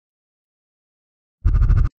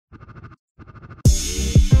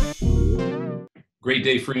Great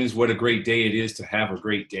day, friends. What a great day it is to have a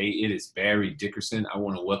great day. It is Barry Dickerson. I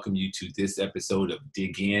want to welcome you to this episode of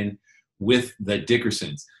Dig In with the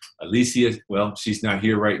Dickersons. Alicia, well, she's not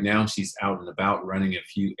here right now. She's out and about running a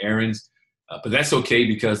few errands, but that's okay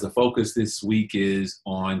because the focus this week is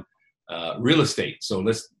on real estate. So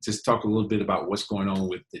let's just talk a little bit about what's going on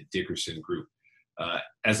with the Dickerson Group.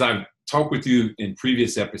 As I've talked with you in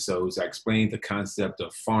previous episodes, I explained the concept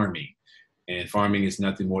of farming. And farming is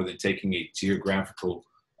nothing more than taking a geographical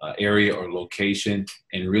area or location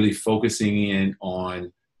and really focusing in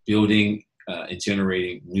on building and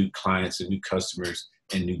generating new clients and new customers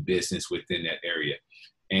and new business within that area.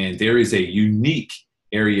 And there is a unique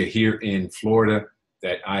area here in Florida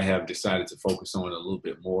that I have decided to focus on a little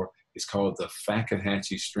bit more. It's called the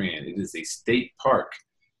Fakahatchee Strand. It is a state park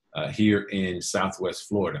here in Southwest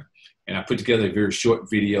Florida. And I put together a very short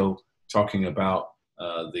video talking about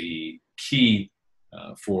the key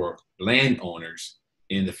for landowners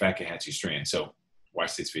in the Fakahatchee Strand. So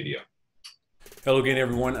watch this video. Hello again,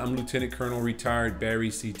 everyone. I'm Lieutenant Colonel retired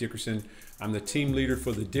Barry C. Dickerson. I'm the team leader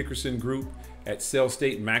for the Dickerson Group at Cell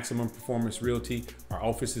State Maximum Performance Realty. Our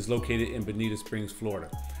office is located in Bonita Springs,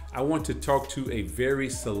 Florida. I want to talk to a very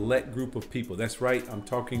select group of people. That's right, I'm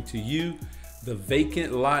talking to you, the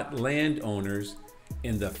vacant lot landowners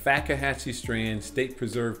in the Fakahatchee Strand State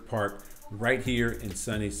Preserve Park right here in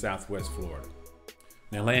sunny Southwest Florida.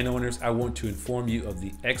 Now, landowners, I want to inform you of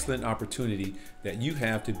the excellent opportunity that you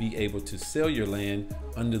have to be able to sell your land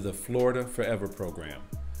under the Florida Forever program.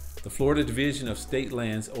 The Florida Division of State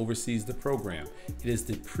Lands oversees the program. It is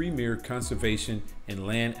the premier conservation and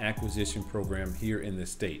land acquisition program here in the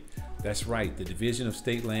state. That's right, the Division of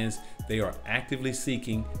State Lands, they are actively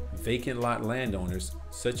seeking vacant lot landowners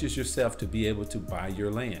such as yourself to be able to buy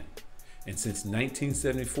your land. And since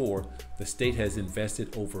 1974, the state has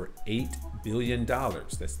invested over $8 billion,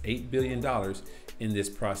 that's $8 billion in this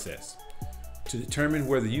process. To determine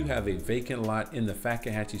whether you have a vacant lot in the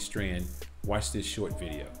Fakahatchee Strand, watch this short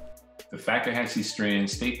video. The Fakahatchee Strand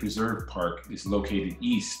State Preserve Park is located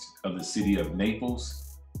east of the city of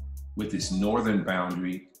Naples, with its northern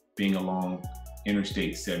boundary being along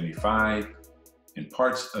Interstate 75 and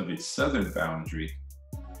parts of its southern boundary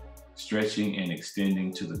stretching and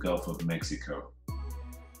extending to the Gulf of Mexico.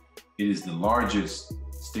 It is the largest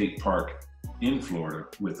state park in Florida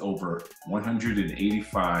with over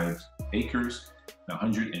 185 acres and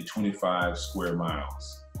 125 square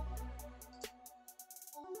miles.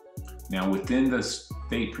 Now, within the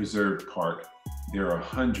State Preserve Park, there are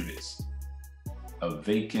hundreds of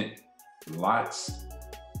vacant lots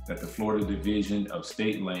that the Florida Division of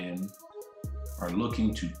State Land are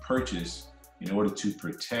looking to purchase in order to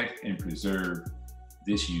protect and preserve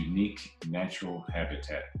this unique natural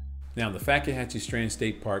habitat. Now, the Fakahatchee Strand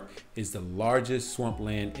State Park is the largest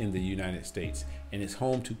swampland in the United States and is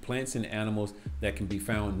home to plants and animals that can be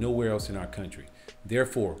found nowhere else in our country.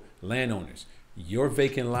 Therefore, landowners, your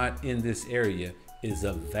vacant lot in this area is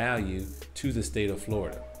of value to the state of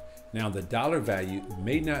Florida. Now, the dollar value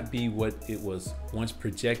may not be what it was once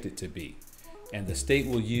projected to be, and the state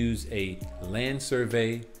will use a land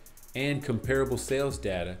survey and comparable sales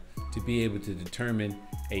data to be able to determine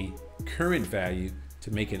a current value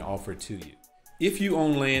to make an offer to you. If you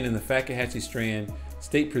own land in the Fakahatchee Strand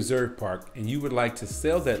State Preserve Park and you would like to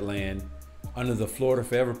sell that land under the Florida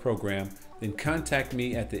Forever program, then contact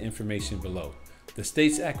me at the information below. The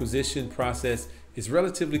state's acquisition process is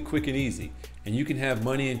relatively quick and easy, and you can have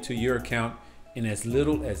money into your account in as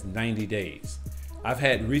little as 90 days. I've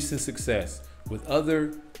had recent success with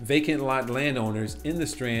other vacant lot landowners in the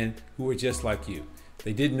Strand who are just like you.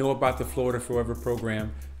 They didn't know about the Florida Forever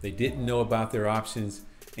program, they didn't know about their options,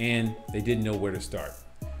 and they didn't know where to start.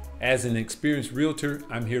 As an experienced realtor,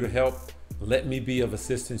 I'm here to help. Let me be of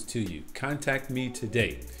assistance to you. Contact me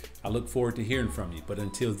today. I look forward to hearing from you. But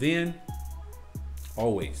until then,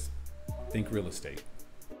 always think real estate.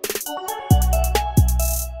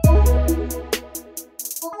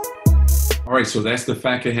 All right, so that's the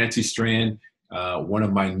Fakahatchee Strand, one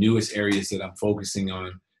of my newest areas that I'm focusing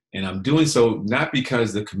on. And I'm doing so not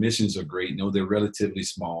because the commissions are great, no, they're relatively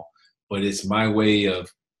small, but it's my way of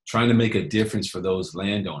trying to make a difference for those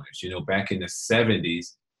landowners. You know, back in the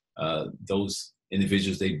 70s, those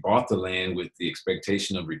individuals, they bought the land with the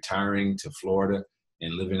expectation of retiring to Florida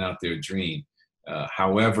and living out their dream.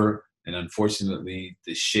 However, and unfortunately,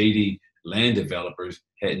 the shady land developers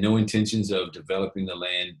had no intentions of developing the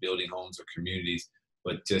land, building homes or communities,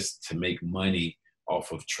 but just to make money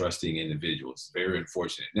off of trusting individuals. Very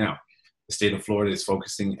unfortunate. Now, the state of Florida is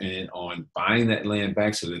focusing in on buying that land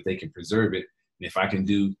back so that they can preserve it. And if I can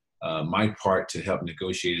do my part to help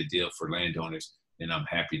negotiate a deal for landowners, then I'm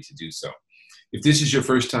happy to do so. If this is your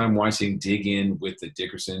first time watching Dig In with the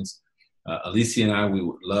Dickersons, Alicia and I, we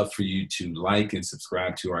would love for you to like and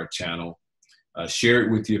subscribe to our channel. Share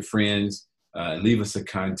it with your friends. Leave us a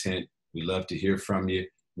content. We love to hear from you.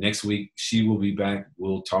 Next week, she will be back.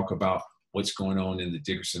 We'll talk about what's going on in the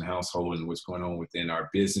Dickerson household and what's going on within our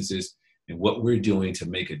businesses and what we're doing to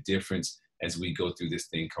make a difference as we go through this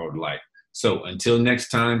thing called life. So until next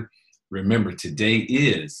time, remember, today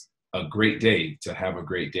is a great day to have a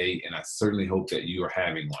great day, and I certainly hope that you are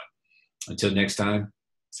having one. Until next time,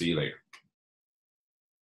 see you later.